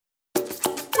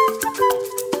This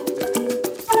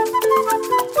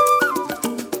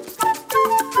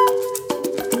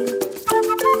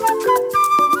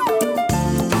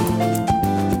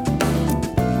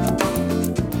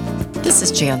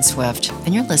is Jan Swift,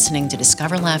 and you're listening to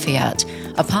Discover Lafayette,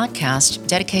 a podcast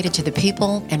dedicated to the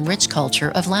people and rich culture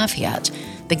of Lafayette,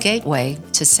 the gateway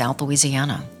to South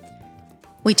Louisiana.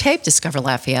 We tape Discover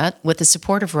Lafayette with the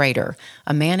support of Raider,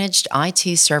 a managed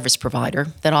IT service provider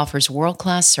that offers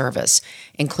world-class service,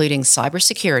 including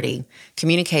cybersecurity,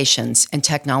 communications, and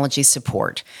technology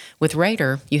support. With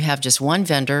Raider, you have just one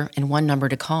vendor and one number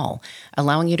to call,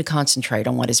 allowing you to concentrate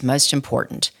on what is most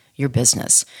important, your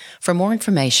business. For more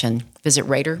information, visit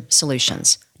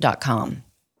RaiderSolutions.com.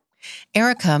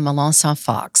 Erica Melancon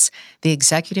Fox, the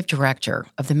executive director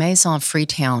of the Maison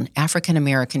Freetown African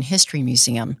American History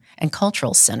Museum and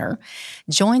Cultural Center,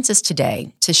 joins us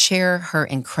today to share her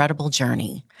incredible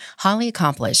journey. Highly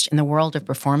accomplished in the world of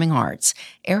performing arts,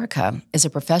 Erica is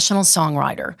a professional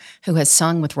songwriter who has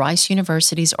sung with Rice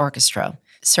University's orchestra,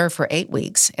 served for 8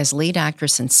 weeks as lead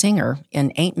actress and singer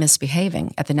in Ain't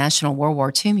Misbehaving at the National World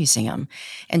War II Museum,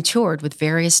 and toured with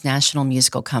various national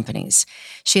musical companies.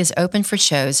 She has opened for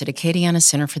shows at Acadiana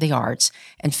Center for the Arts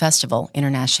and Festival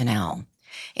International.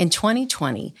 In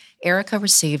 2020, Erica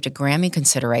received a Grammy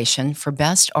consideration for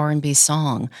Best R&B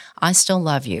Song, I Still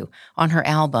Love You, on her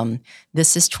album,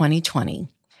 This Is 2020,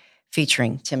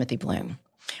 featuring Timothy Bloom.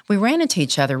 We ran into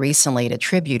each other recently at a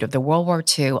tribute of the World War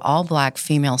II all-black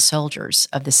female soldiers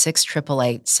of the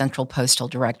 6888 Central Postal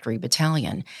Directory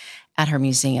Battalion at her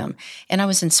museum, and I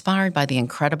was inspired by the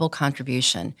incredible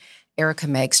contribution Erica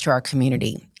makes to our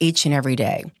community each and every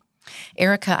day.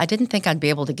 Erica, I didn't think I'd be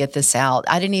able to get this out.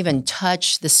 I didn't even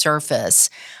touch the surface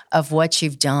of what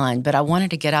you've done, but I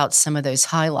wanted to get out some of those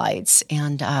highlights.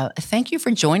 And thank you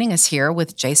for joining us here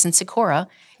with Jason Sikora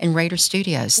in Raider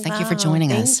Studios. Thank you for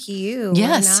joining us. Thank you.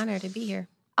 Yes. What an honor to be here.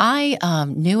 I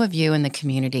knew of you in the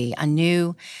community. I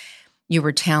knew you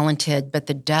were talented, but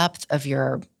the depth of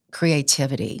your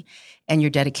creativity and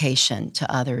your dedication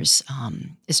to others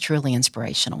is truly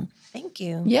inspirational. Thank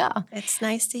you. Yeah. It's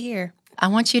nice to hear. I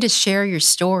want you to share your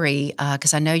story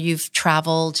because I know you've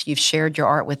traveled, you've shared your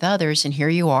art with others, and here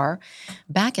you are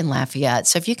back in Lafayette.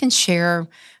 So if you can share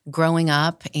growing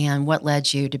up and what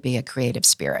led you to be a creative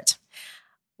spirit.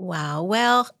 Wow.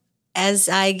 Well, as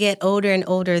I get older and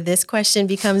older, this question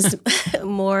becomes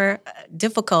more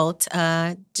difficult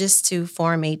just to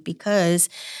formate because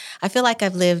I feel like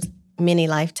I've lived many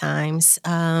lifetimes.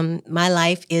 My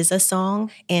life is a song,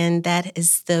 and that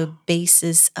is the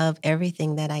basis of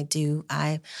everything that I do.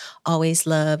 I always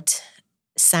loved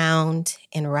sound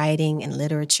and writing and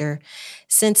literature.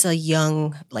 Since a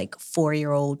young,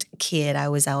 4-year-old kid, I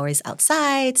was always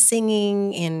outside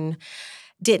singing and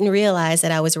didn't realize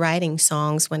that I was writing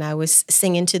songs when I was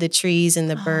singing to the trees and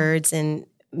the birds and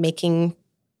making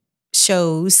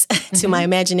shows to my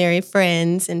imaginary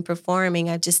friends and performing.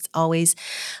 I just always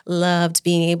loved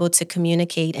being able to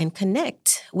communicate and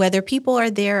connect, whether people are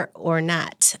there or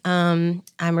not. I'm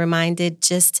reminded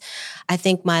I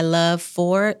think my love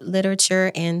for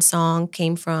literature and song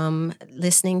came from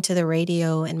listening to the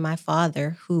radio, and my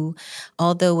father, who,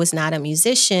 although was not a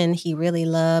musician, he really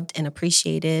loved and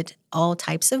appreciated all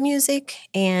types of music.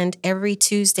 And every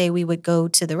Tuesday we would go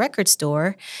to the record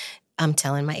store. I'm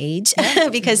telling my age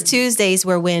because Tuesdays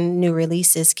were when new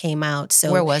releases came out.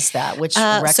 So where was that? Which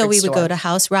record So we store? would go to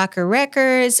House Rocker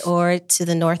Records or to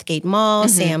the Northgate Mall,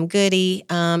 Sam Goody.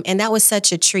 And that was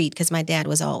such a treat because my dad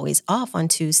was always off on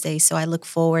Tuesdays. So I look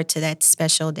forward to that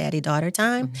special daddy-daughter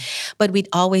time. But we'd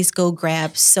always go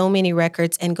grab so many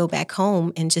records and go back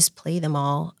home and just play them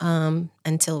all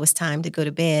until it was time to go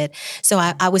to bed. So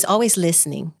I was always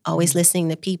listening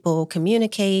to people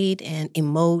communicate and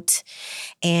emote,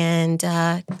 and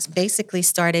basically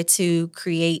started to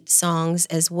create songs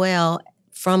as well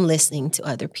from listening to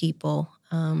other people.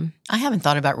 I haven't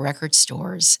thought about record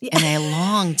stores in a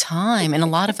long time, and a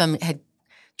lot of them had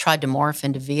tried to morph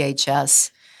into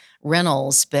VHS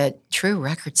rentals, but true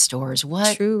record stores.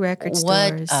 What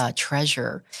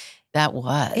treasure that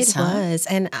was. It was.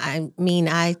 And I mean,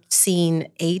 I've seen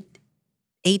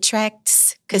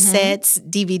 8-tracks, cassettes,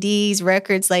 DVDs,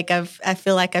 records. I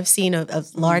feel like I've seen a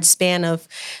large span of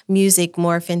music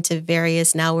morph into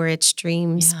various. Now we're at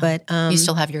streams, but you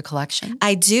still have your collection?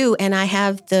 I do, and I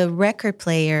have the record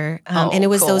player, and it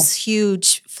was those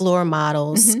huge floor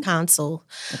models, console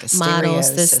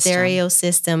models, the stereo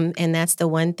system, and that's the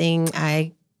one thing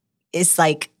it's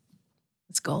like.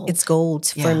 It's gold. It's gold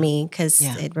for me because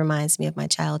it reminds me of my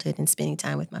childhood and spending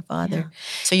time with my father. Yeah.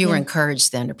 So you were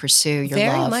encouraged then to pursue your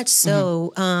love. Very much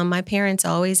so. My parents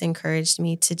always encouraged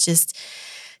me to just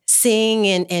sing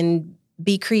and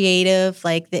be creative.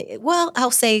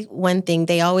 I'll say one thing.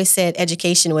 They always said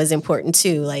education was important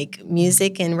too. Like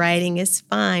music and writing is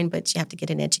fine, but you have to get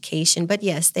an education. But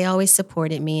yes, they always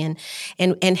supported me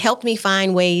and helped me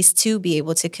find ways to be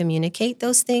able to communicate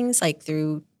those things, like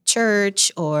through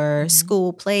church or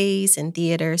school plays and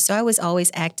theater. So I was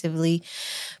always actively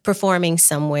performing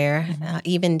somewhere,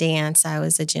 even dance. I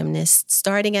was a gymnast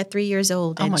starting at 3 years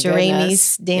old at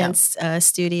Jeremy's dance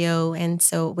studio. And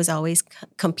so it was always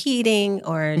competing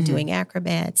or doing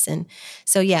acrobats. And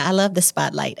so, yeah, I love the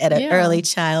spotlight at an early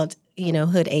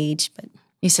childhood age. But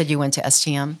you said you went to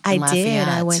STM I in Lafayette. did.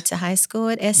 I went to high school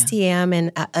at STM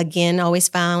and again, always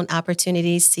found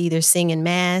opportunities to either sing in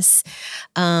mass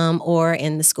or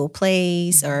in the school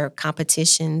plays or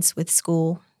competitions with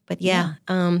school. But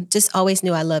just always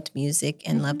knew I loved music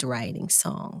and loved writing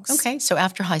songs. Okay, so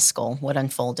after high school, what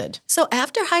unfolded? So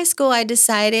after high school, I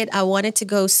decided I wanted to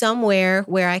go somewhere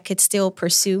where I could still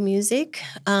pursue music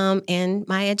and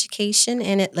my education,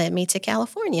 and it led me to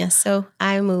California. So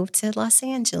I moved to Los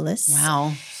Angeles.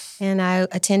 Wow. And I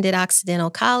attended Occidental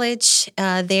College.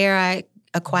 There I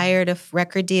acquired a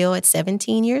record deal at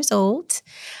 17 years old.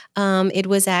 It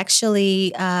was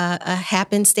actually a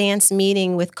happenstance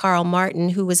meeting with Carl Martin,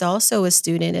 who was also a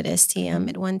student at STM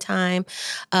at one time,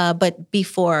 but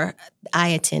before I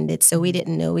attended, so we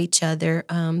didn't know each other.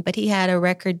 But he had a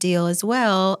record deal as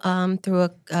well through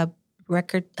a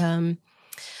record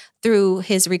through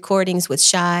his recordings with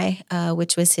Shy,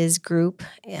 which was his group,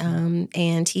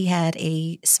 and he had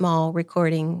a small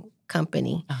recording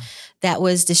company that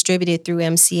was distributed through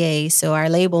MCA. So our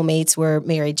label mates were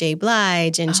Mary J.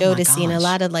 Blige and Jodeci and a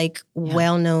lot of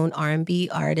well-known R&B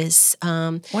artists.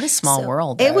 What a small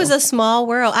world, though. It was a small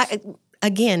world.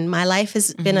 Again, my life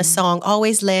has been a song,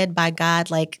 always led by God,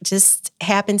 just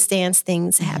happenstance.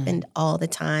 Things happened all the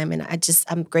time. And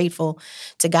I'm grateful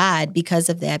to God because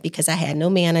of that, because I had no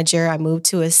manager. I moved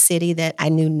to a city that I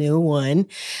knew no one,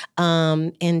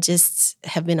 and just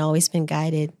have always been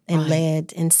guided and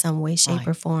led in some way, shape,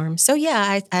 or form. So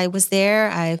yeah, I was there.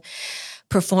 I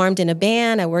performed in a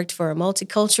band. I worked for a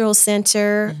multicultural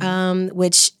center,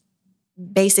 which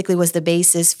basically was the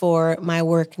basis for my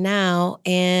work now,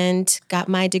 and got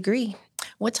my degree.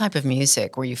 What type of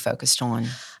music were you focused on?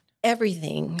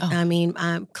 Everything. I mean,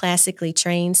 I'm classically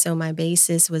trained, so my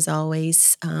basis was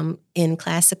always in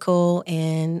classical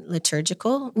and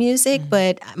liturgical music,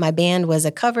 but my band was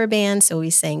a cover band, so we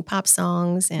sang pop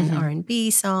songs and R&B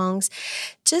songs.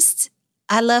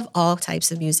 I love all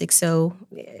types of music, so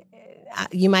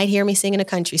you might hear me singing a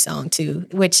country song too,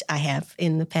 which I have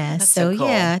in the past. That's so cool.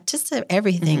 Yeah, just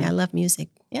everything. I love music.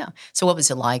 Yeah. So what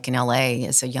was it like in LA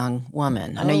as a young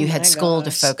woman? I know you had school to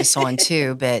focus on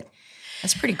too, but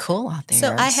that's pretty cool out there.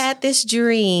 So I had this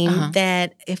dream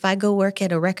that if I go work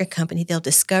at a record company, they'll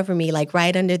discover me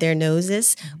right under their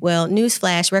noses. Well,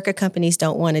 newsflash, record companies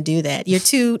don't want to do that. You're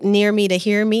too near me to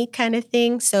hear me kind of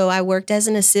thing. So I worked as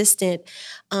an assistant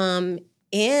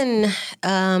in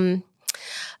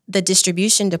the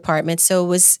distribution department. So it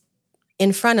was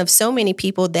in front of so many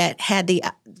people that had the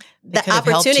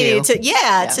opportunity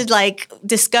to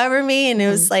discover me. And it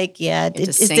was it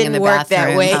didn't work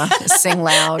that way. Sing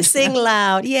loud. Sing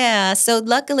loud. Yeah. So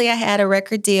luckily I had a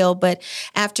record deal, but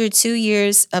after 2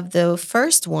 years of the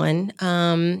first one,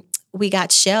 we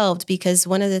got shelved because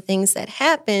one of the things that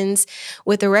happens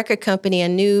with a record company, a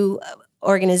new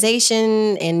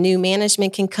organization and new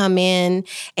management can come in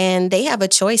and they have a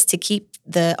choice to keep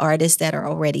the artists that are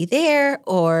already there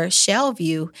or shelve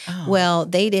you. Well,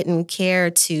 they didn't care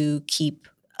to keep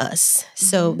us.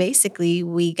 So basically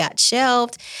we got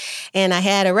shelved and I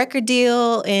had a record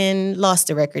deal and lost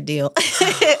a record deal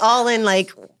all in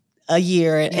a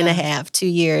year and a half, 2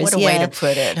 years. What a way to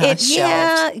put it, huh?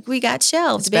 Shelved. We got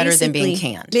shelved. It's better than being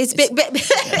canned.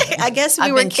 I guess we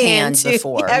I've were been canned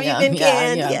before. Have you been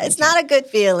canned? Yeah, it's not a good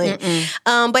feeling.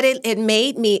 But it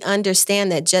made me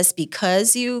understand that just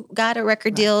because you got a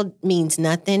record deal means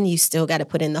nothing. You still got to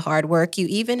put in the hard work. You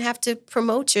even have to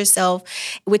promote yourself,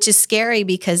 which is scary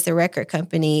because the record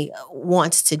company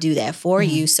wants to do that for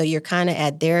you. So you're kind of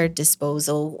at their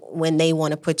disposal when they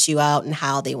want to put you out and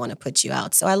how they want to put you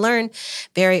out. So I learned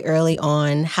very early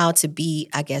on how to be,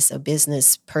 I guess, a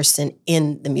business person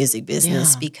in the music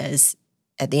business because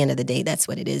at the end of the day, that's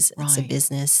what it is. It's a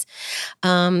business.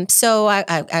 So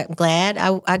I'm glad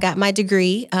I got my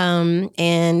degree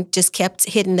and just kept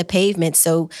hitting the pavement.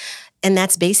 So And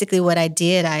that's basically what I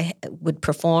did. I would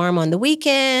perform on the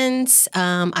weekends.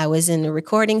 I was in the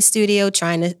recording studio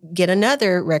trying to get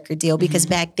another record deal because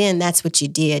back then that's what you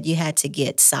did. You had to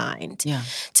get signed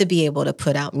to be able to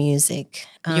put out music.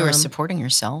 You were supporting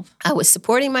yourself? I was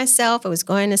supporting myself. I was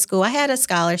going to school. I had a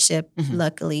scholarship,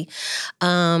 luckily.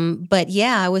 But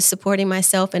yeah, I was supporting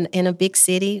myself in a big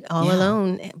city all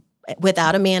alone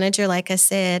without a manager, like I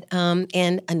said.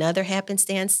 And another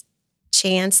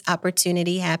chance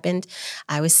opportunity happened.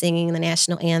 I was singing the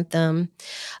national anthem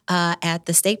at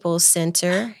the Staples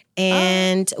Center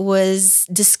and was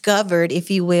discovered,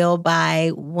 if you will,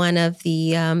 by one of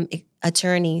the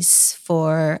attorneys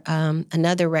for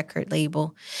another record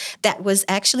label that was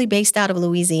actually based out of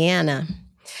Louisiana.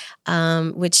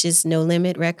 Which is No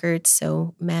Limit Records,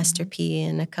 so Master P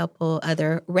and a couple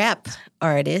other rap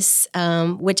artists,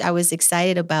 which I was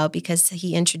excited about because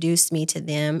he introduced me to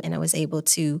them and I was able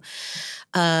to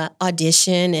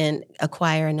audition and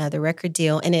acquire another record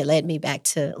deal, and it led me back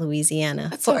to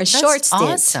Louisiana for a short stint.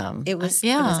 Awesome. It was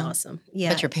awesome.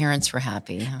 Yeah. But your parents were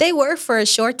happy. Huh? They were for a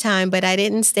short time, but I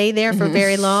didn't stay there for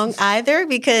very long either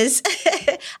because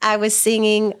I was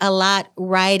singing a lot,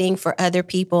 writing for other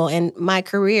people, and my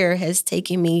career has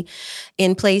taken me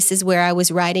in places where I was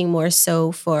writing more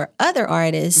so for other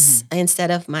artists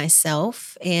instead of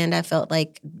myself. And I felt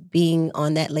like being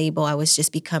on that label, I was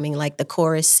just becoming like the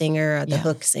chorus singer or the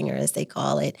hook singer, as they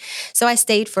call it. So I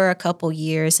stayed for a couple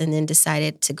years and then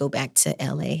decided to go back to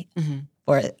LA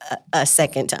for a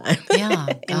second time. Yeah,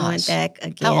 and went back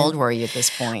again. How old were you at this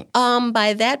point?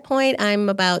 By that point, I'm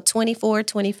about 24,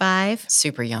 25.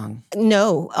 Super young.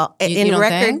 No, you in don't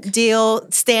record think? deal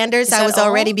standards, I was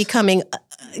already becoming.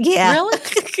 Really?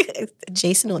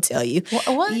 Jason will tell you.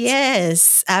 What?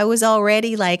 Yes. I was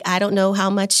already like, I don't know how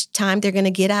much time they're going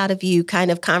to get out of you kind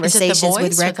of conversations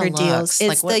with record deals.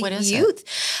 It's like, the what is youth.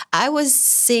 I was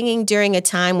singing during a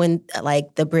time when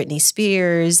like the Britney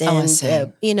Spears and,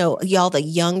 all the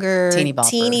younger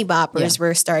teeny boppers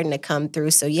were starting to come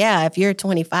through. So yeah, if you're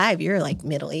 25, you're like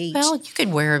middle age. Well, you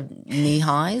could wear knee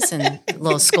highs and a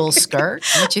little school skirt.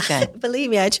 What you think? Believe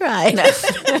me, I tried.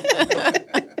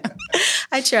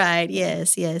 I tried.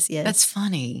 Yes. That's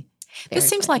funny. This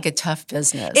seems like a tough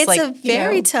business. It's a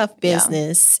very tough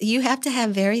business. Yeah. You have to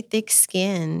have very thick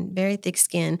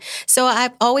skin. So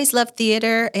I've always loved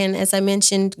theater. And as I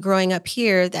mentioned, growing up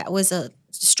here, that was a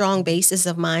strong basis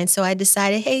of mine. So I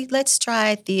decided, hey, let's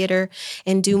try theater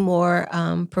and do more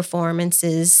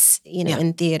performances,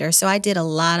 in theater. So I did a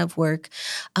lot of work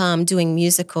doing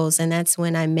musicals, and that's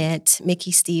when I met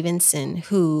Mickey Stevenson,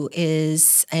 who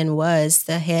is and was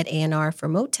the head A&R for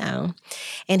Motown.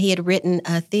 And he had written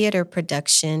a theater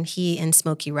production, he and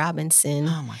Smokey Robinson,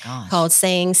 called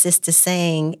Saying Sister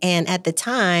Sang. And at the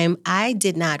time, I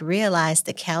did not realize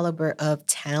the caliber of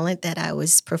talent that I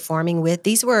was performing with.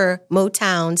 These were Motown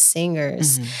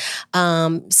singers.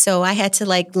 So I had to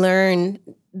learn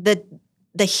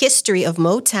the history of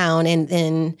Motown and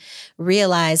then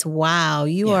realize, wow,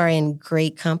 you are in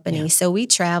great company. Yeah. So we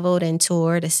traveled and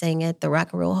toured to sing at the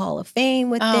Rock and Roll Hall of Fame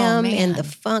with them and the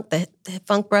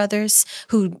Funk Brothers,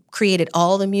 who created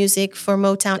all the music for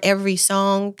Motown. Every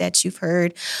song that you've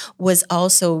heard was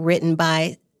also written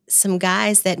by some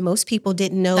guys that most people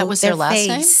didn't know. That was their last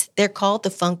name? They're called the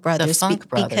Funk Brothers. The Funk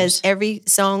Brothers. Because every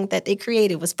song that they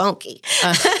created was funky.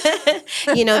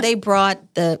 They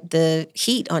brought the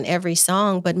heat on every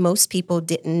song, but most people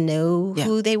didn't know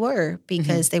who they were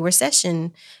because they were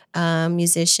session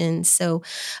musicians. So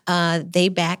they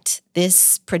backed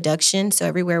this production. So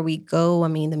everywhere we go,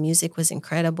 the music was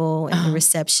incredible and the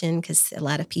reception, because a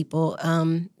lot of people,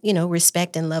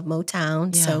 respect and love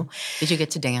Motown. Yeah. So did you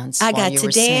get to dance? I got to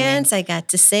dance. I got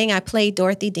to sing. I played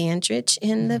Dorothy Dandridge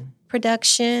in the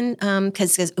production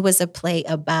because it was a play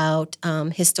about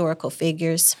historical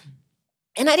figures.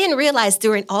 And I didn't realize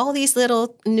during all these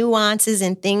little nuances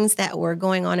and things that were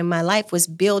going on in my life was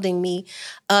building me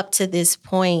up to this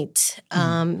point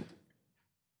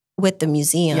with the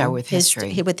museum. Yeah, with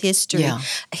history. With history. Yeah.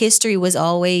 History was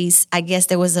always, I guess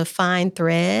there was a fine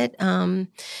thread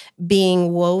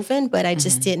being woven, but I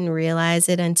just didn't realize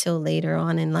it until later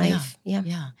on in life.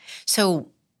 Yeah. So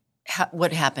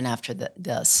what happened after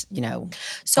this,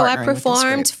 So I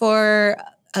performed for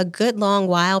a good long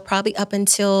while, probably up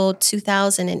until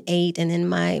 2008. And then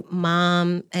my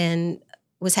mom and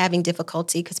was having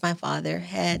difficulty because my father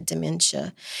had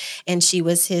dementia, and she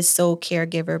was his sole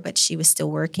caregiver, but she was still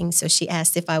working. So she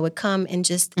asked if I would come and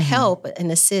just help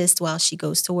and assist while she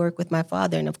goes to work with my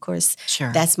father. And of course,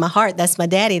 Sure. that's my heart. That's my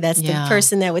daddy. That's the Yeah.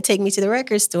 person that would take me to the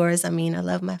record stores. I mean, I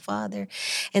love my father.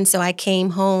 And so I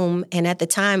came home, and at the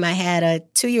time I had a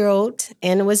 2-year-old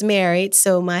and was married.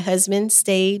 So my husband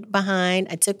stayed behind.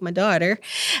 I took my daughter.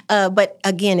 But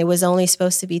again, it was only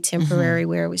supposed to be temporary,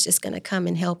 where I was just going to come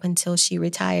and help until she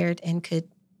retired and could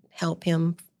help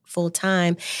him full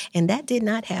time. And that did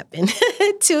not happen.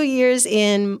 2 years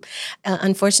in,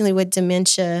 unfortunately, with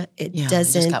dementia, it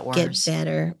doesn't get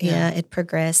better. Yeah, it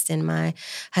progressed. And my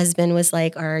husband was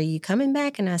like, "Are you coming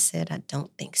back?" And I said, "I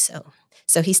don't think so."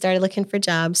 So he started looking for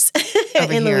jobs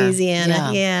in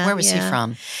Louisiana. Yeah. Where was he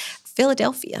from?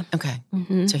 Philadelphia. Okay.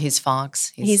 So he's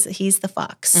Fox. He's the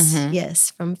Fox.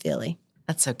 Yes, from Philly.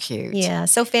 That's so cute. Yeah.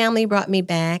 So family brought me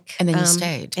back. And then you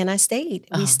stayed. And I stayed.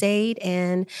 We stayed,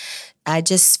 and I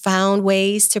just found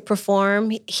ways to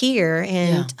perform here.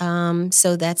 And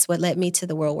so that's what led me to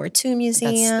the World War II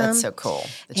Museum. That's so cool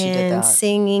that you did that. And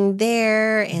singing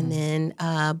there. And then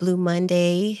Blue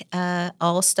Monday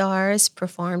All-Stars,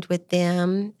 performed with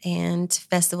them, and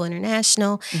Festival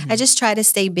International. I just try to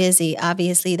stay busy.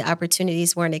 Obviously, the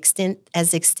opportunities weren't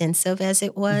as extensive as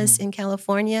it was in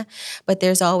California, but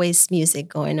there's always music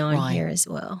going on here as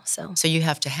well. So you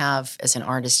have to have, as an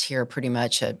artist here, pretty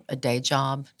much a day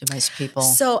job. Do most people?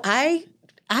 So I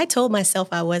told myself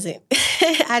I wasn't,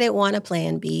 I didn't want a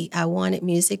plan B. I wanted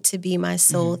music to be my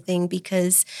sole thing,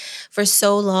 because for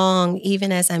so long,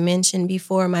 even as I mentioned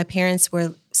before, my parents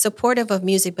were supportive of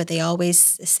music, but they always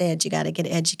said, you got to get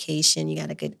an education, you got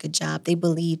to get a good job. They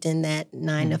believed in that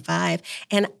 9 to 5.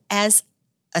 And as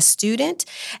a student,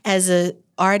 as a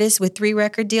artist with 3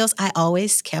 record deals, I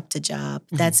always kept a job.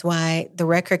 That's why the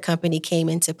record company came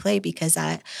into play, because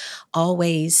I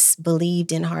always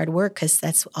believed in hard work, because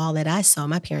that's all that I saw.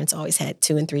 My parents always had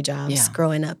 2 and 3 jobs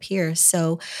growing up here.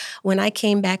 So when I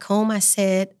came back home, I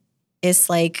said, it's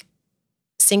like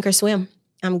sink or swim.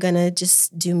 I'm going to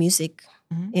just do music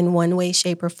in one way,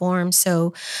 shape, or form.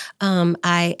 So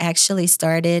I actually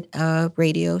started a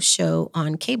radio show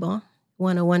on cable,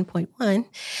 101.1,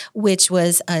 which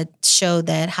was a show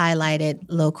that highlighted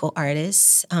local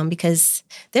artists, because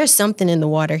there's something in the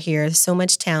water here. There's so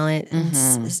much talent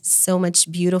and so much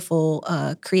beautiful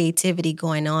creativity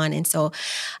going on. And so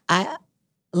I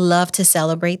love to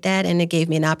celebrate that. And it gave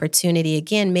me an opportunity,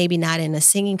 again, maybe not in a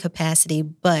singing capacity,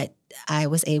 but I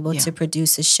was able to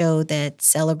produce a show that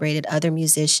celebrated other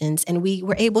musicians, and we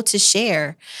were able to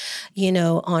share,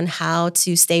 on how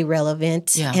to stay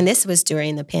relevant. Yeah. And this was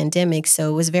during the pandemic, so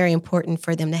it was very important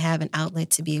for them to have an outlet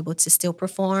to be able to still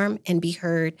perform and be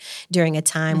heard during a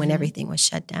time when everything was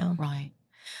shut down. Right.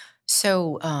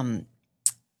 So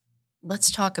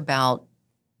let's talk about,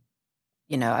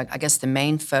 I guess the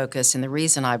main focus, and the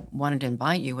reason I wanted to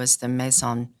invite you was the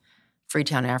Maison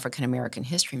Freetown African American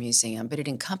History Museum, but it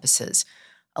encompasses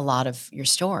a lot of your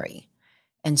story.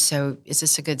 And so is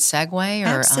this a good segue?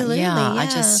 Or, Absolutely, I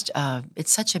just,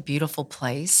 it's such a beautiful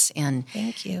place. And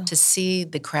thank you. To see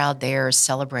the crowd there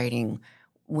celebrating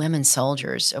women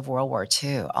soldiers of World War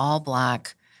II, all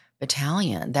Black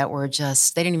battalion that were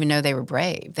just, they didn't even know they were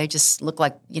brave. They just looked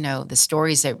like, the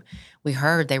stories that we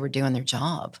heard, they were doing their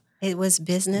job. It was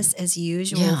business as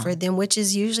usual for them, which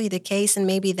is usually the case. And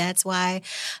maybe that's why I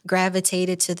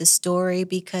gravitated to the story,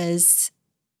 because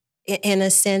in a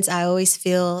sense, I always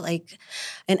feel like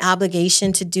an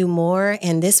obligation to do more.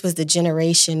 And this was the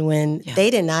generation when they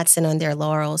did not sit on their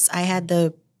laurels. I had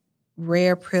the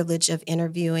rare privilege of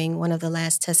interviewing one of the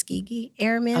last Tuskegee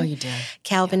Airmen. Oh, you did?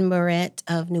 Calvin Moret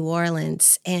of New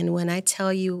Orleans. And when I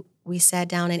tell you, we sat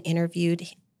down and interviewed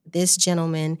this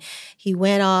gentleman. He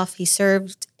went off, he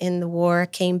served in the war,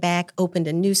 came back, opened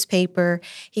a newspaper.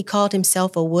 He called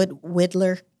himself a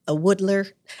woodler.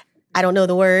 I don't know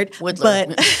the word,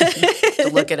 Woodler.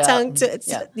 But look it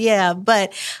up.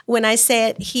 But when I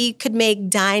said he could make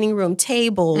dining room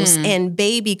tables and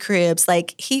baby cribs,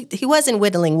 like he wasn't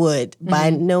whittling wood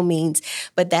by no means,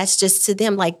 but that's just to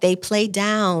them, like they play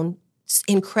down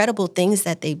incredible things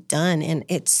that they've done, and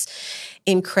it's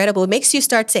incredible. It makes you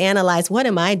start to analyze, what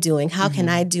am I doing? How can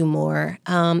I do more?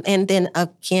 And then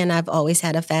again, I've always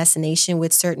had a fascination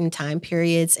with certain time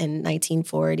periods, and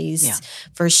 1940s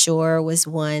for sure was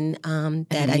one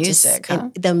that I music,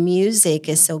 just, the music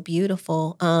is so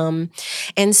beautiful.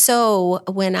 And so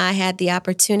when I had the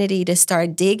opportunity to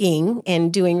start digging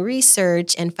and doing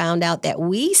research and found out that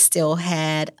we still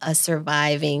had a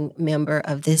surviving member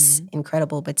of this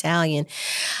incredible battalion,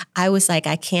 I was like,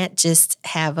 I can't just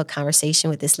have a conversation conversation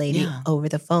with this lady over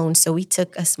the phone. So we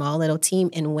took a small little team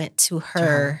and went to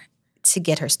her to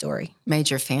get her story.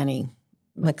 Major Fanny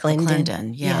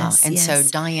McClendon. Yeah. Yes, and yes. so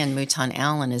Diane Mouton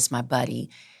Allen is my buddy,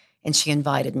 and she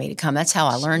invited me to come. That's how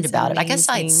I learned about it. I guess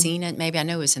I'd seen it. Maybe I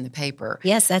know it was in the paper.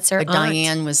 Yes, that's her But aunt.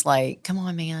 Diane was like, come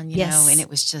on, man, you know, and it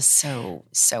was just so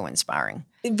inspiring.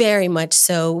 Very much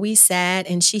so. We sat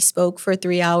and she spoke for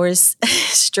 3 hours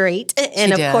straight.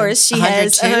 And of course, she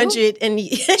has 100 and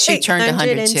she turned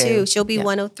 102. She'll be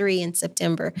 103 in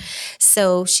September.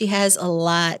 So she has a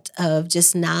lot of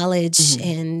just knowledge,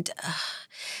 and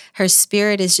her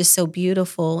spirit is just so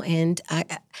beautiful. And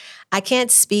I can't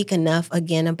speak enough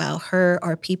again about her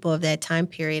or people of that time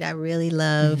period. I really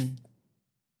love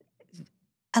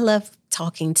I love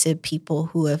talking to people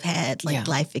who have had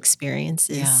life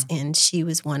experiences, and she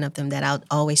was one of them that I'll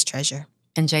always treasure.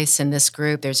 And Jason, this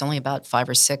group, there's only about 5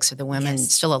 or 6 of the women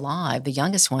still alive. The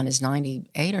youngest one is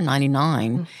 98 or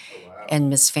 99. Oh, wow. And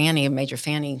Miss Fanny, Major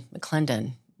Fanny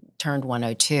McClendon, turned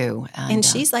 102. And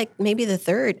she's like maybe the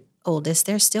third oldest.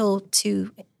 They're still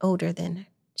 2 older than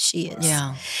she is.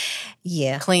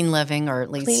 Yeah. Clean living, or at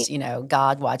least,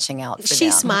 God watching out for them. She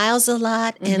smiles a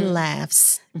lot and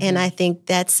laughs. And I think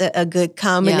that's a good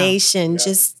combination,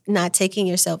 just not taking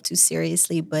yourself too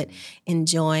seriously, but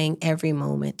enjoying every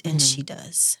moment. And she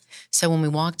does. So when we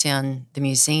walked in the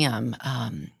museum,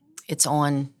 it's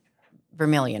on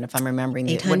Vermilion, if I'm remembering.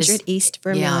 800 East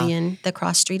Vermilion. The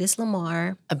cross street is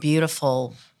Lamar. A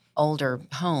beautiful older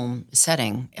home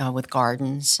setting with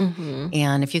gardens.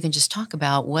 And if you can just talk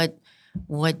about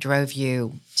what drove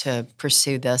you to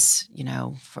pursue this,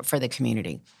 for the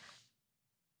community?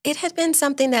 It had been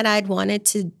something that I'd wanted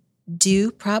to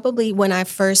do probably when I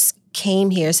first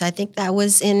came here. So I think that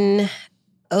was in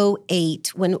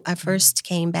 2008 when I first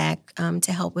came back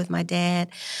to help with my dad.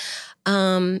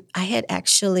 I had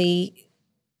actually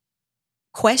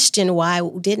questioned why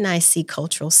didn't I see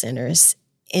cultural centers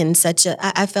in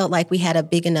I felt like we had a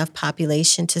big enough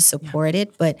population to support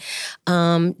it, but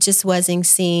just wasn't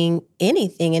seeing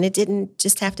anything. And it didn't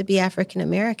just have to be African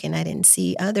American. I didn't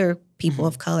see other people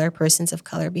of color, persons of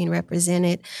color being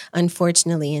represented,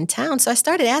 unfortunately, in town. So I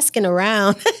started asking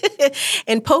around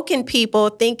and poking people,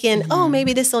 thinking, oh,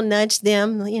 maybe this will nudge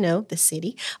them, the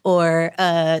city or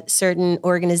certain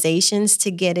organizations to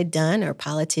get it done, or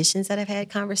politicians that I've had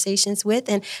conversations with.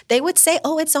 And they would say,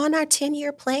 oh, it's on our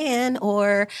 10-year plan,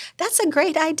 or that's a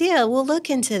great idea. We'll look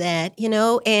into that,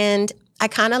 and I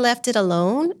kind of left it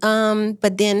alone.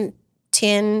 But then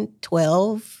 10,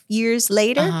 12 years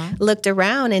later, looked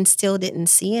around and still didn't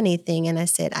see anything. And I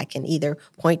said, I can either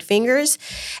point fingers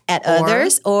at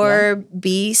others or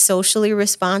be socially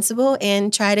responsible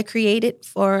and try to create it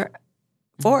for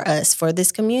us, for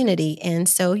this community. And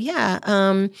so,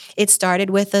 it started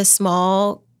with a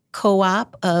small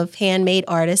co-op of handmade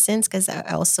artisans, because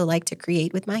I also like to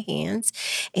create with my hands,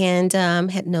 and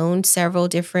had known several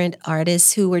different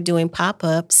artists who were doing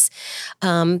pop-ups.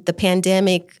 The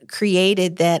pandemic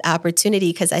created that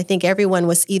opportunity because I think everyone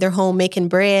was either home making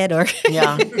bread or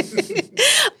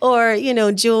or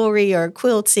jewelry or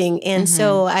quilting, and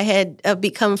so I had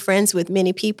become friends with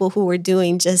many people who were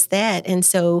doing just that. And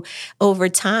so over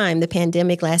time, the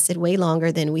pandemic lasted way longer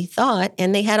than we thought,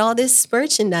 and they had all this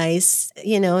merchandise,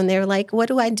 and they were like, what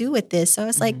do I do with this? So I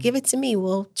was like, give it to me.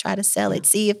 We'll try to sell it,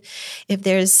 see if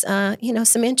there's,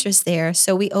 some interest there.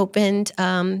 So we opened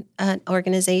an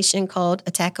organization called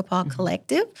Attack-A-Paw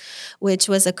Collective, which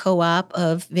was a co-op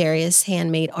of various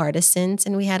handmade artisans.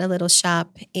 And we had a little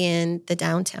shop in the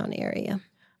downtown area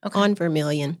on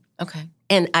Vermilion. Okay.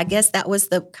 And I guess that was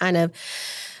the kind of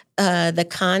the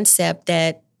concept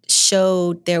that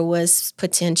showed there was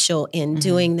potential in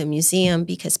doing the museum,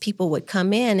 because people would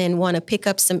come in and want to pick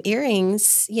up some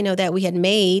earrings, that we had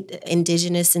made,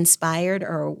 indigenous inspired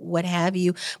or what have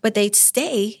you, but they'd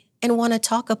stay and want to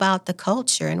talk about the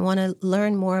culture and want to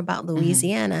learn more about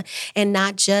Louisiana, and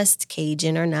not just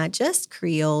Cajun or not just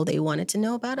Creole. They wanted to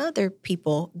know about other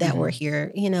people that were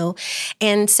here,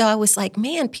 And so I was like,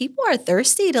 man, people are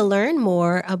thirsty to learn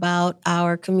more about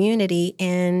our community,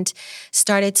 and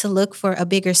started to look for a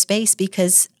bigger space,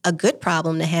 because a good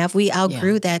problem to have. We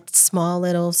outgrew that small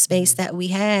little space that we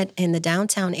had in the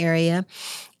downtown area,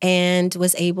 and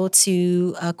was able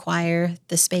to acquire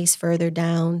the space further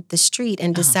down the street,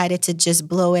 and decided to just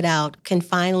blow it out. Can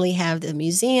finally have the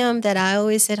museum that I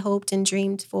always had hoped and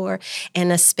dreamed for,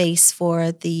 and a space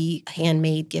for the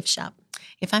handmade gift shop.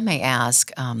 If I may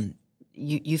ask,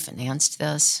 you financed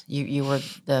this. You were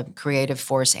the creative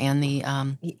force and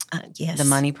Yes. the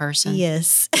money person.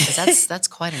 Yes. 'Cause that's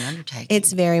quite an undertaking.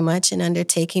 It's very much an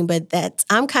undertaking, but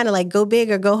I'm kind of like go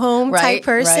big or go home type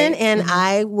person, and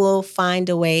I will find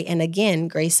a way. And again,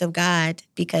 grace of God,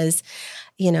 because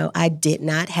I did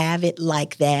not have it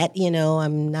like that.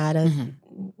 I'm not a,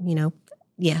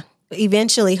 yeah.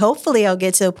 Eventually, hopefully, I'll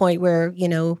get to a point where,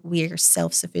 we're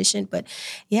self-sufficient. But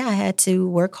yeah, I had to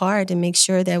work hard to make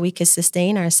sure that we could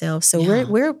sustain ourselves. So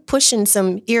we're pushing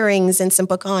some earrings and some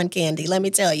pecan candy, let me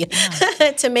tell you,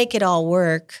 to make it all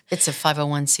work. It's a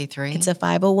 501c3? It's a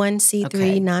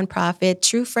 501c3 nonprofit.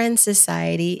 True Friends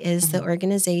Society is the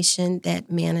organization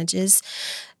that manages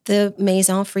the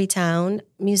Maison Freetown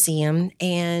Museum,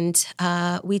 and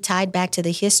we tied back to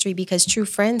the history because True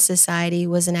Friends Society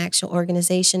was an actual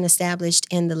organization established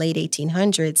in the late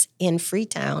 1800s in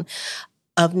Freetown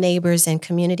of neighbors and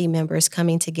community members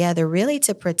coming together really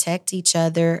to protect each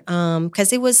other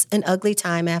because it was an ugly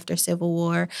time after Civil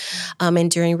War and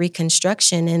during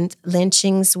Reconstruction, and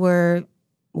lynchings were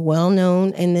well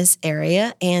known in this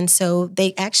area, and so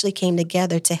they actually came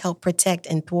together to help protect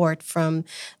and thwart from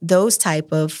those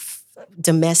type of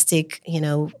domestic,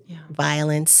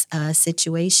 violence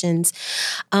situations.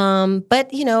 But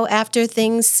after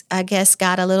things, I guess,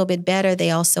 got a little bit better,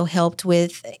 they also helped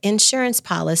with insurance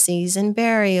policies and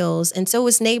burials, and so it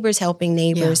was neighbors helping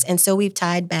neighbors, and so we've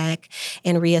tied back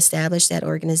and reestablished that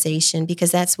organization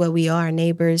because that's what we are: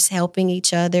 neighbors helping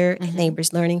each other,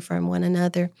 neighbors learning from one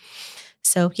another.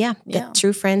 So, the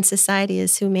True Friends Society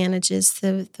is who manages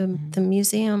the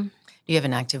museum. Do you have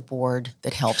an active board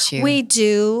that helps you? We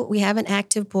do. We have an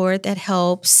active board that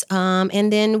helps.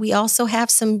 And then we also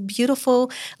have some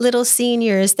beautiful little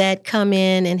seniors that come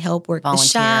in and help work the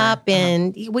shop.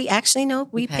 And we actually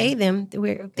we pay them.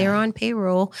 They're on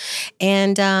payroll.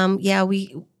 And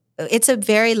it's a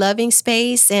very loving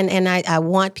space, and I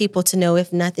want people to know,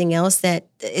 if nothing else, that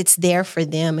it's there for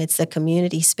them. It's a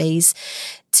community space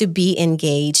to be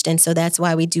engaged, and so that's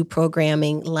why we do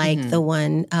programming like the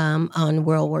one on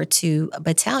World War II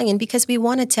Battalion, because we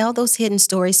want to tell those hidden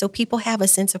stories so people have a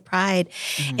sense of pride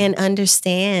and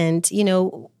understand,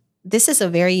 this is a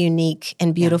very unique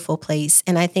and beautiful place.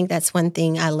 And I think that's one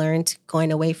thing I learned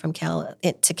going away from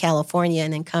to California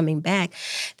and then coming back.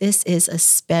 This is a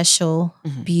special,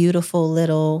 beautiful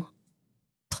little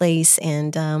place,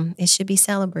 and it should be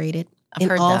celebrated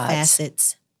in all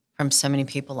facets. From so many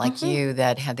people like you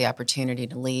that had the opportunity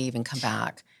to leave and come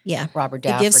back. Yeah. Robert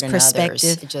Dafford, it gives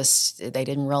perspective. Others. They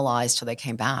didn't realize till they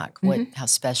came back how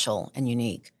special and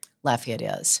unique Lafayette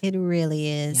is. It really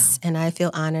is. Yeah. And I feel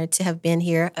honored to have been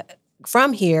here.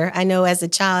 From here, I know as a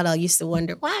child, I used to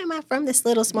wonder, why am I from this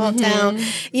little small town?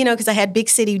 Because I had big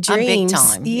city dreams. Big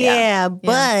time. Yeah,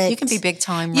 but you can be big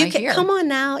time right here. Come on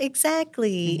now,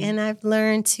 exactly. And I've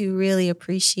learned to really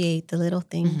appreciate the little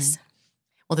things.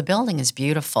 Well, the building is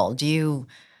beautiful. Do you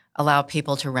allow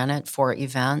people to rent it for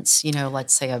events?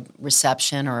 Let's say a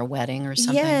reception or a wedding or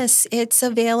something? Yes, it's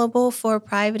available for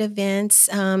private events,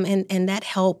 and that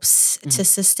helps to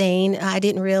sustain. I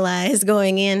didn't realize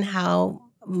going in how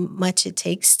much it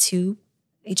takes to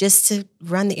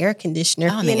run the air conditioner.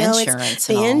 Oh, and the insurance.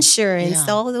 The insurance,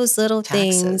 all of those little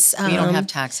things. We don't have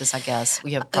taxes, I guess.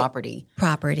 We have property.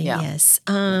 Property, yes.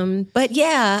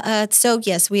 So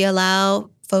yes, we allow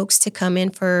folks to come in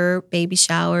for baby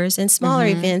showers and smaller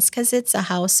events because it's a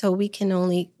house, so we can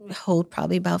only hold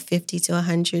probably about 50 to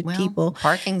 100 people.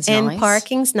 Parking's nice. And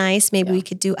parking's nice. Maybe we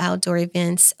could do outdoor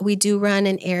events. We do run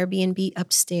an Airbnb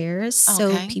upstairs,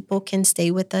 so people can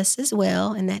stay with us as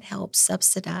well, and that helps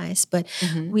subsidize. But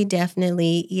we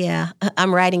definitely,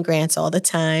 I'm writing grants all the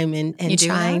time and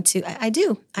trying to. I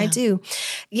do.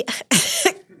 Yeah.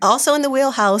 Also in the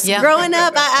wheelhouse. Yeah. Growing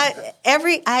up,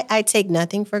 I take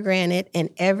nothing for granted,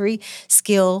 and every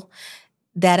skill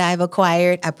that I've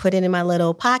acquired, I put it in my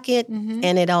little pocket,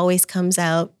 and it always comes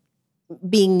out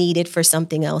being needed for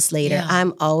something else later. Yeah.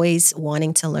 I'm always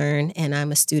wanting to learn, and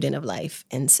I'm a student of life,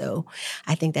 and so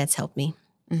I think that's helped me.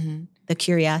 The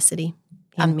curiosity.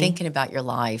 I'm thinking about your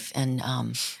life, and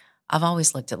I've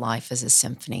always looked at life as a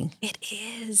symphony. It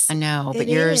is. I know, but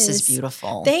yours is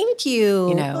beautiful. Thank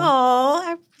you.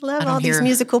 I love all these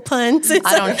musical puns.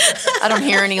 I don't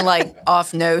hear any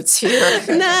off notes here.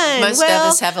 None. Most of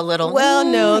us have a little. Well,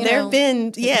 no, there have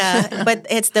been, but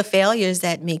it's the failures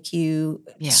that make you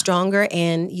stronger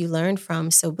and you learn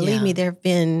from. So believe me, there have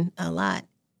been a lot.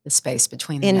 The space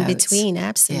between the notes. In between,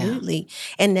 absolutely,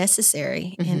 and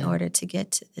necessary in order to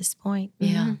get to this point.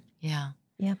 Yeah.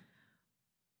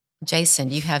 Jason,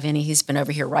 do you have any? He's been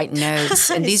over here writing notes.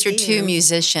 And these are two you.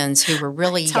 musicians who were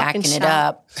really Talking yakking it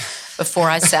shop. up before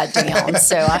I sat down.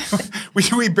 So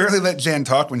we barely let Jan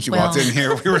talk when she walked in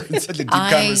here. We were in such a deep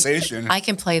conversation. I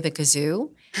can play the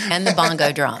kazoo and the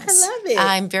bongo drums. I love it.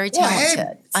 I'm very talented.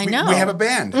 Hey, I know. We have a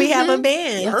band. We have a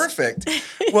band. Perfect.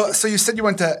 Well, so you said you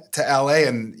went to LA,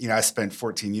 and I spent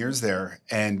 14 years there.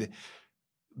 And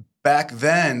back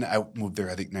then, I moved there,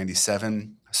 I think,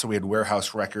 97. So we had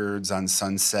Warehouse Records on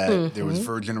Sunset. There was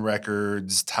Virgin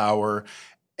Records, Tower.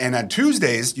 And on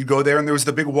Tuesdays, you go there, and there was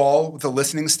the big wall with the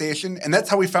listening station. And that's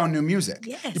how we found new music.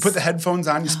 Yes. You put the headphones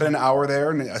on, you spend an hour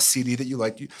there, and a CD that you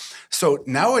liked. So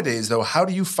nowadays, though, how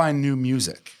do you find new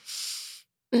music?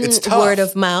 It's tough. Word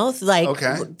of mouth, like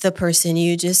Okay. the person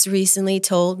you just recently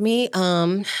told me,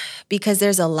 because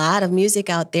there's a lot of music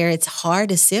out there. It's hard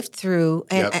to sift through.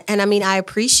 And I mean, I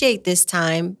appreciate this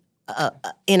time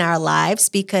in our lives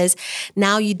because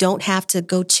now you don't have to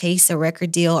go chase a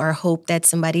record deal or hope that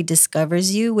somebody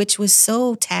discovers you, which was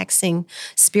so taxing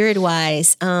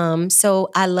spirit-wise. So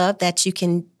I love that you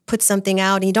can put something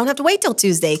out and you don't have to wait till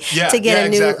Tuesday to get a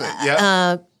new,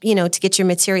 to get your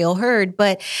material heard.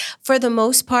 But for the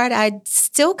most part, I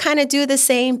still kind of do the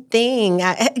same thing.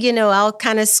 I'll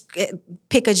kind of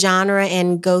pick a genre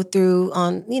and go through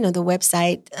on, the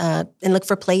website and look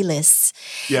for playlists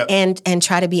and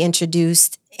try to be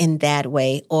introduced in that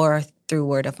way or through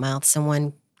word of mouth,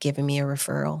 someone giving me a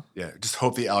referral. Yeah, just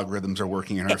hope the algorithms are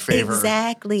working in our favor.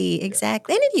 Exactly. And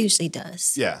it usually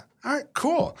does. Yeah. All right,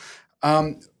 cool.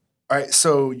 All right,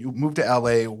 so you moved to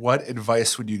LA. What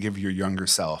advice would you give your younger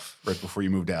self right before you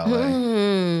moved to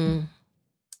LA?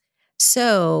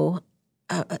 So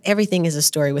everything is a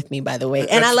story with me, by the way.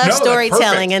 And I love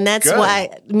storytelling, and that's why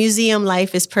museum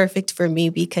life is perfect for me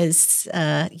because,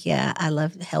 I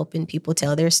love helping people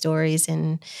tell their stories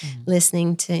and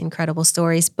listening to incredible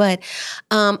stories. But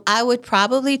I would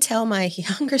probably tell my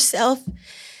younger self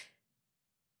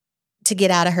to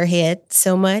get out of her head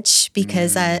so much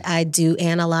because I do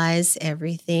analyze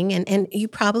everything and you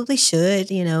probably should,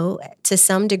 to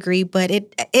some degree, but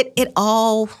it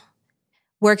all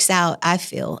works out, I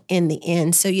feel, in the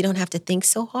end. So you don't have to think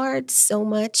so hard so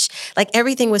much. Like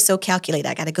everything was so calculated.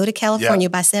 I got to go to California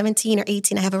by 17 or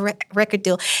 18. I have a record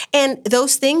deal. And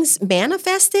those things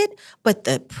manifested, but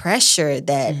the pressure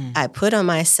that I put on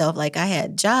myself, like I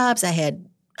had jobs, I had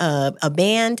a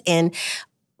band, and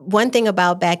one thing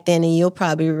about back then, and you'll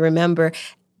probably remember,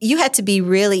 you had to be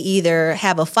really either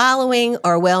have a following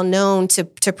or well known to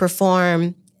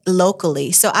perform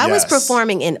locally. So I was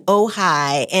performing in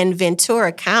Ojai and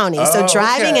Ventura County. So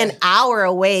driving an hour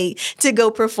away to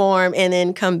go perform and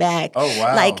then come back. Oh,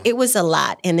 wow. Like it was a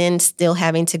lot. And then still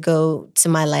having to go to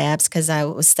my labs because I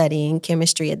was studying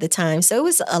chemistry at the time. So it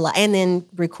was a lot. And then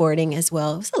recording as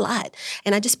well. It was a lot.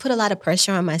 And I just put a lot of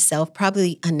pressure on myself,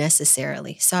 probably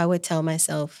unnecessarily. So I would tell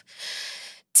myself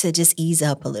to just ease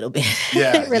up a little bit,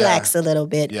 relax a little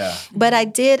bit. Yeah. But I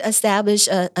did establish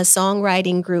a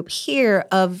songwriting group here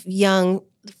of young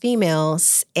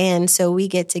females. And so we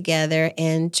get together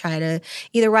and try to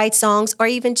either write songs or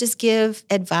even just give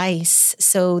advice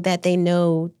so that they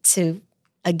know to,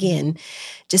 again,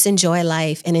 just enjoy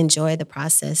life and enjoy the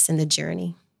process and the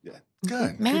journey. Yeah.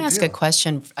 Good. May I ask a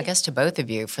question, I guess, to both of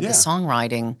you for the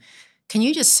songwriting? Can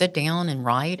you just sit down and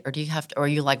write, or do you have to, or are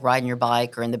you like riding your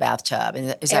bike or in the bathtub?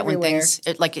 And is that Everywhere. when things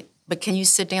but can you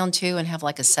sit down too and have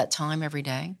like a set time every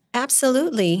day?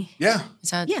 Absolutely. Yeah.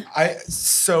 Is that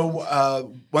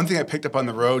One thing I picked up on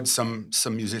the road, some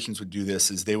musicians would do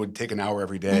this, is they would take an hour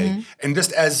every day and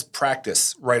just as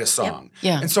practice, write a song.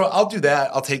 Yeah. And so I'll do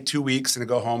that. I'll take 2 weeks and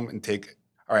go home and take,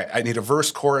 all right, I need a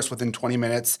verse, chorus within 20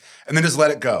 minutes, and then just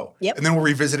let it go. Yep. And then we'll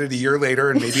revisit it a year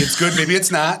later, and maybe it's good, maybe it's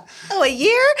not. Oh, a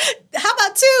year? How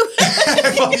about 2?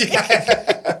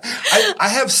 Well, I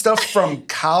have stuff from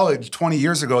college 20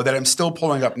 years ago that I'm still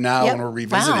pulling up now when we're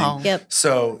revisiting. Wow. Yep.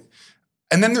 So,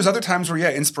 and then there's other times where,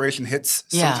 inspiration hits.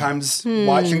 Yeah. Sometimes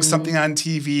watching something on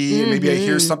TV, and maybe I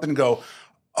hear something and go,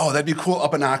 oh, that'd be cool,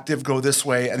 up an octave, go this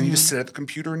way. And then you just sit at the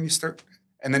computer and you start.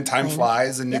 And then time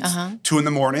flies, and it's 2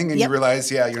 a.m, and you realize,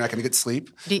 you're not going to get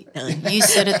sleep. Do you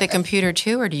sit at the computer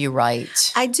too, or do you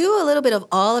write? I do a little bit of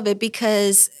all of it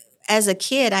because as a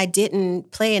kid, I didn't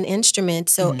play an instrument.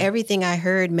 So everything I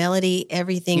heard, melody,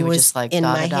 everything was just like in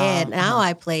my da-da-da. head. Now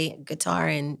I play guitar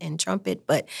and trumpet.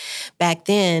 But back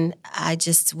then, I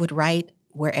just would write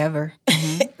wherever,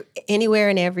 anywhere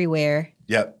and everywhere.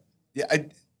 Yep. Yeah.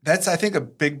 That's, I think, a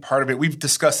big part of it. We've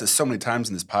discussed this so many times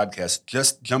in this podcast.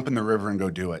 Just jump in the river and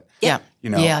go do it. Yeah.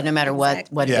 No matter what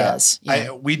it is. Yeah.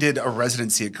 We did a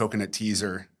residency at Coconut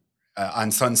Teaser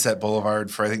on Sunset Boulevard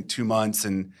for, I think, 2 months.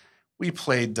 And we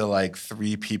played to like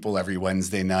 3 people every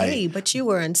Wednesday night. Hey, but you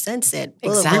were on Sunset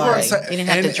Boulevard. Exactly. We were You didn't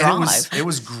have to drive. It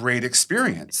was great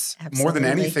experience. Absolutely. More than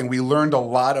anything, we learned a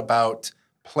lot about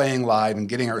playing live and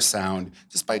getting our sound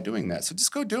just by doing that. So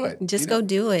just go do it. Just go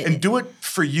do it. And do it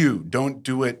for you. Don't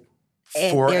do it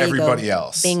for there you everybody go.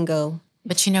 else. Bingo.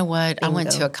 But you know what? I went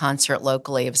Bingo. to a concert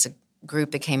locally. It was a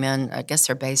group that came in. I guess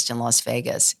they're based in Las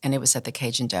Vegas, and it was at the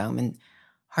Cajun Dome, and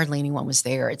hardly anyone was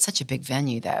there. It's such a big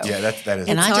venue, though. Yeah, that is.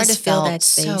 And It's I hard just to fill felt that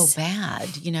so space.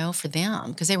 bad, for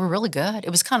them because they were really good. It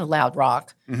was kind of loud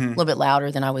rock, a Mhm. little bit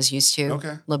louder than I was used to, Okay.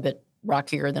 a little bit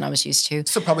rockier than I was used to.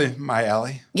 So probably my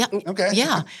alley. Yeah. Okay.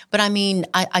 Yeah. But I mean,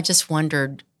 I just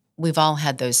wondered, we've all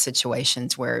had those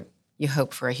situations where you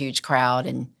hope for a huge crowd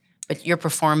but you're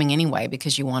performing anyway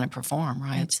because you want to perform,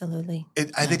 right? Absolutely.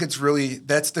 I think it's really,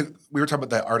 we were talking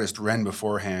about that artist Ren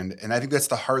beforehand, and I think that's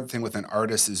the hard thing with an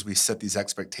artist is we set these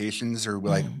expectations or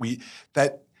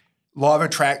that law of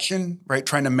attraction, right?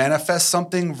 Trying to manifest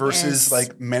something versus Yes.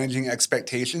 like managing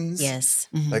expectations. Yes.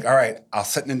 Like, all right, I'll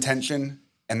set an intention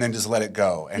and then just let it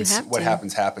go. And You have what to.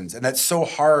 happens, happens. And that's so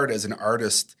hard as an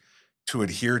artist to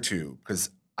adhere to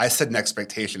because I set an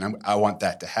expectation. I want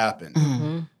that to happen.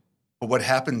 Mm-hmm. But what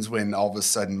happens when all of a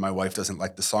sudden my wife doesn't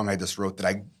like the song I just wrote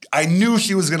that I knew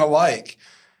she was going to like?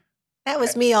 That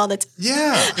was me all the time.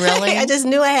 Yeah. Really? I just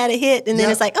knew I had a hit. And then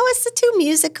Yeah. it's like, oh, it's too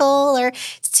musical or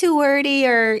it's too wordy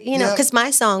or, Yeah. because my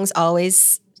songs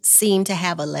always seem to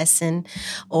have a lesson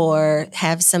or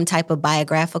have some type of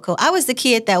biographical. I was the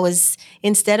kid that was,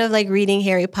 instead of like reading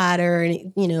Harry Potter,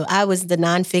 I was the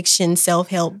nonfiction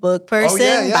self-help book person,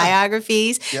 yeah.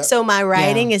 biographies. Yep. So my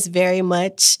writing is very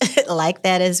much like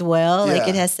that as well. Like Yeah.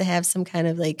 it has to have some kind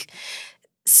of like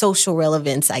social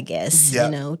relevance, I guess, Yeah.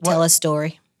 tell a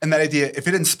story. And that idea, if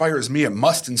it inspires me, it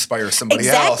must inspire somebody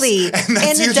Exactly. else. That's And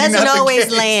it usually doesn't not the always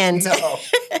case. land. No.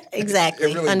 Exactly.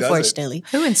 It really doesn't. Unfortunately.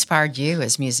 Who inspired you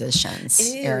as musicians,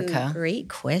 Ew, Erica? Great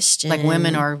question. Like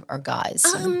women or guys?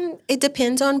 It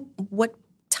depends on what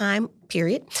time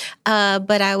period.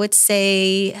 But I would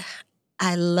say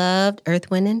I loved Earth,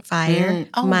 Wind, and Fire.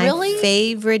 Oh, my really?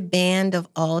 favorite band of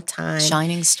all time.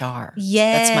 Shining Star.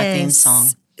 Yes. That's my theme song.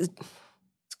 It's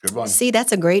a good one. See,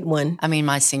 that's a great one. I mean,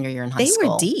 my senior year in high They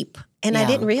school. were deep, and I Yeah,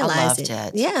 didn't realize I loved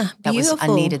it. Yeah, That beautiful.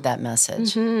 I needed that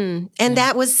message. Mhm. And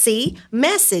that was,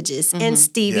 Messages. And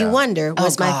Stevie Yeah. Wonder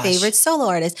was my gosh. favorite solo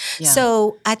artist. Yeah.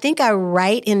 So I think I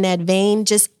write in that vein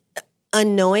just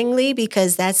unknowingly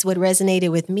because that's what resonated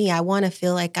with me. I want to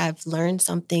feel like I've learned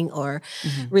something or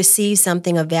received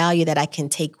something of value that I can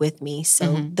take with me.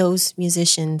 So those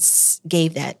musicians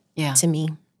gave that Yeah. to me.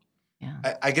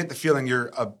 I get the feeling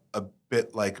you're a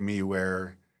bit like me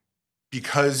where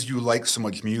because you like so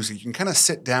much music, you can kind of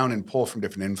sit down and pull from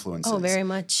different influences. Oh, very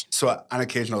much. So on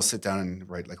occasion, I'll sit down and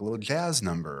write like a little jazz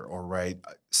number or write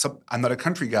I'm not a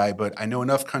country guy, but I know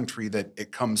enough country that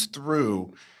it comes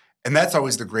through. And that's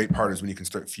always the great part is when you can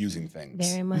start fusing things.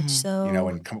 Very much so.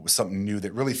 And come up with something new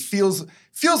that really feels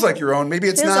like your own. Maybe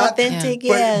it's Feels not. authentic, But,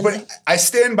 yeah. but I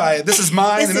stand by it. This is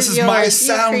mine, and this is yours. my You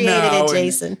sound created now. it,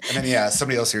 Jason. And then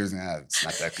somebody else hears, it's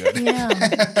not that good.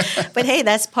 Yeah. But hey,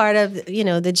 that's part of,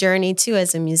 the journey too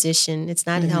as a musician. It's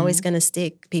not always going to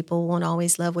stick. People won't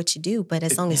always love what you do, but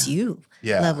as long as you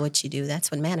love what you do,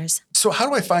 that's what matters. So how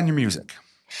do I find your music?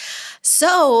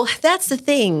 So that's the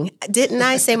thing. Didn't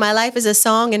I say my life is a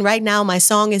song? And right now my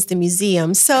song is the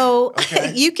museum. So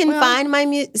you can find my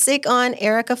music on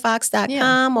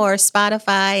ericafox.com or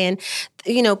Spotify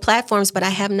and, platforms. But I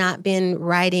have not been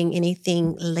writing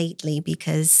anything lately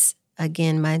because,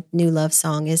 again, my new love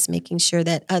song is making sure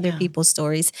that other people's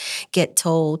stories get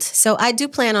told. So I do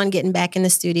plan on getting back in the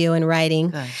studio and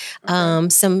writing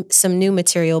some new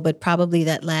material, but probably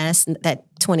that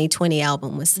 2020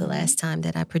 album was the last time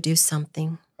that I produced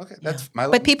something. Okay, that's my.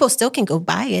 But people still can go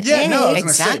buy it. Yeah, Hey. no, I was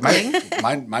exactly. going to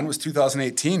say mine was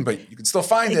 2018, but you can still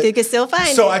find it. You can still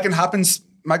find So it. I can hop in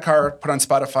my car, put on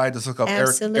Spotify, just look up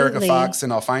Absolutely. Erica Fox,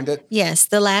 and I'll find it. Yes,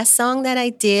 the last song that I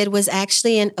did was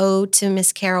actually an ode to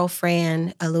Miss Carol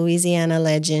Fran, a Louisiana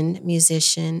legend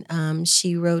musician.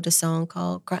 She wrote a song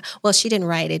called, she didn't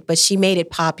write it, but she made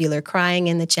it popular, Crying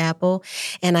in the Chapel,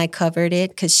 and I covered it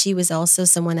because she was also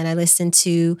someone that I listened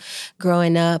to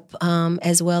growing up,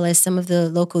 as well as some of the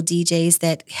local DJs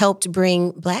that helped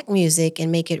bring Black music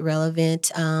and make it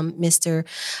relevant. Mr.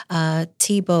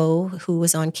 Tebow, who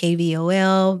was on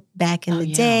KVOL back in the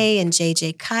day, and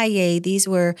JJ Kaye.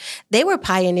 They were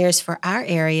pioneers for our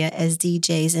area as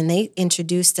DJs, and they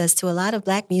introduced us to a lot of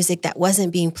Black music that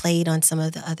wasn't being played on some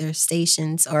of the other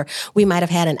stations, or we might have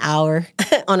had an hour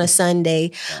on a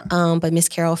Sunday. But Miss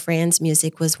Carol Fran's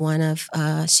music was one of,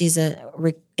 she's a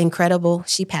incredible,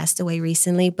 she passed away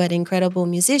recently, but incredible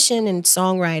musician and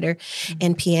songwriter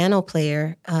and piano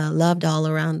player, loved all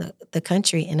around the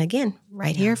country. And again,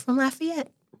 right here from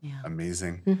Lafayette. Yeah.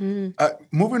 Amazing.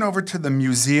 Moving over to the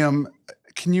museum,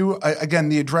 can you, again,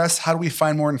 the address, how do we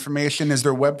find more information? Is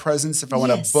there a web presence? If I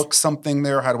want to book something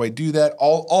there, how do I do that?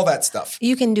 All that stuff.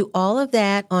 You can do all of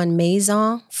that on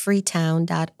Maison,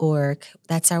 Freetown.org.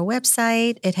 That's our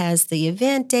website. It has the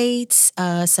event dates,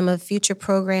 some of future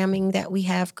programming that we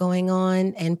have going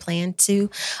on and plan to.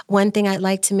 One thing I'd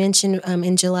like to mention,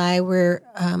 in July, we're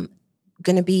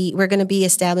going to be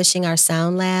establishing our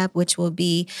Sound Lab, which will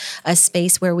be a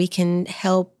space where we can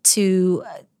help to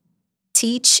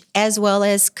teach as well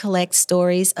as collect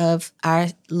stories of our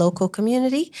local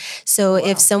community. So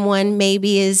if someone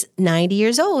maybe is 90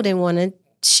 years old and want to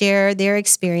share their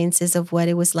experiences of what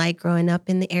it was like growing up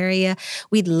in the area,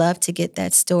 we'd love to get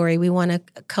that story. We want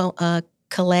to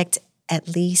collect at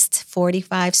least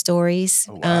 45 stories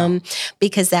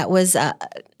because that was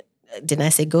didn't I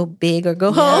say go big or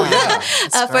go home?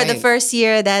 For the first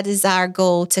year, that is our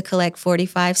goal, to collect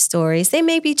 45 stories. They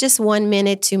may be just 1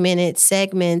 minute, 2 minute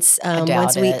segments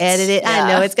once we edit it. I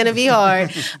know it's going to be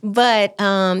hard. But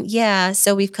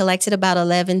so we've collected about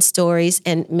 11 stories,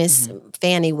 and Miss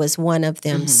Fanny was one of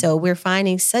them. So we're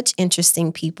finding such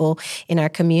interesting people in our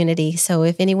community. So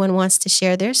if anyone wants to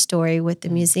share their story with the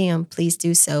museum, please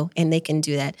do so. And they can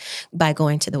do that by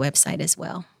going to the website as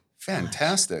well.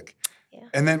 Fantastic.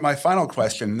 And then my final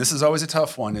question, this is always a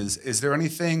tough one, is there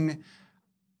anything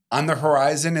on the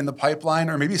horizon in the pipeline,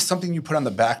 or maybe something you put on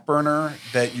the back burner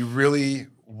that you really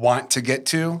want to get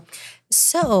to?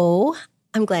 So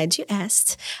I'm glad you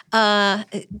asked.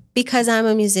 Because I'm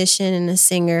a musician and a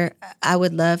singer, I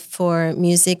would love for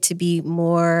music to be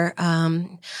more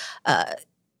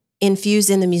infused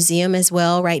in the museum as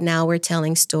well. Right now we're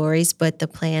telling stories, but the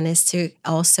plan is to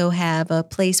also have a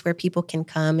place where people can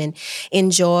come and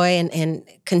enjoy and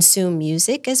consume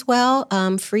music as well.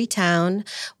 Freetown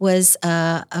was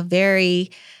a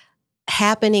very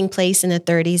happening place in the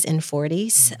 30s and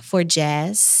 40s for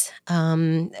jazz.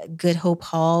 Good Hope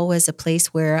Hall was a place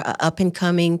where an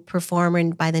up-and-coming performer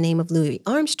by the name of Louis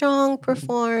Armstrong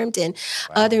performed, and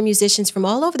other musicians from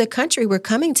all over the country were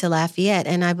coming to Lafayette.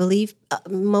 And I believe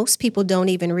most people don't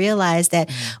even realize that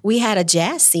we had a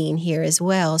jazz scene here as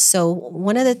well. So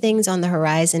one of the things on the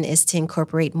horizon is to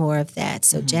incorporate more of that.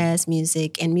 So jazz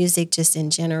music and music just in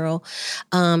general,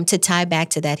 to tie back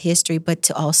to that history, but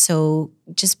to also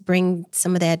just bring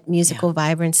some of that musical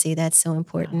vibrancy that's so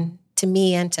important to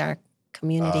me and to our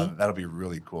community. That'll be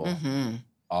really cool.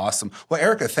 Awesome. Well,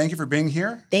 Erica, thank you for being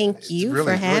here. Thank you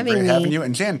for having me. Really great having you.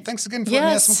 And Jan, thanks again for letting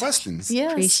me ask some questions.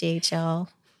 Yes. Appreciate y'all.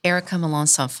 Erica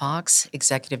Melancon Fox,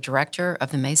 Executive Director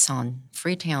of the Maison,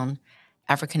 Freetown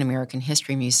African American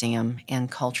History Museum and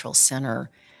Cultural Center.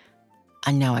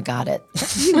 I know I got it.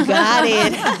 You got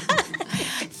it.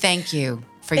 Thank you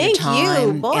for your time.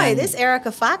 Thank you. Boy, this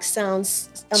Erica Fox sounds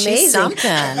amazing. She's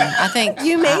something. I think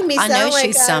you made me sound like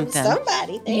she's something.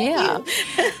 Somebody. Thank you.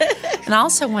 And I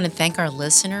also want to thank our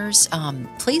listeners.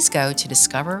 Please go to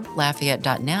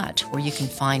discoverlafayette.net, where you can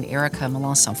find Erica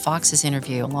Melancon Fox's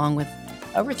interview along with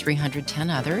over 310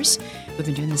 others. We've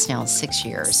been doing this now 6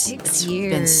 years. It's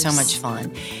been so much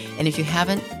fun. And if you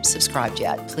haven't subscribed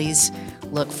yet, please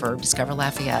look for Discover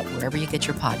Lafayette wherever you get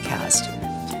your podcast.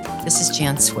 This is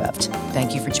Jan Swift.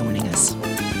 Thank you for joining us.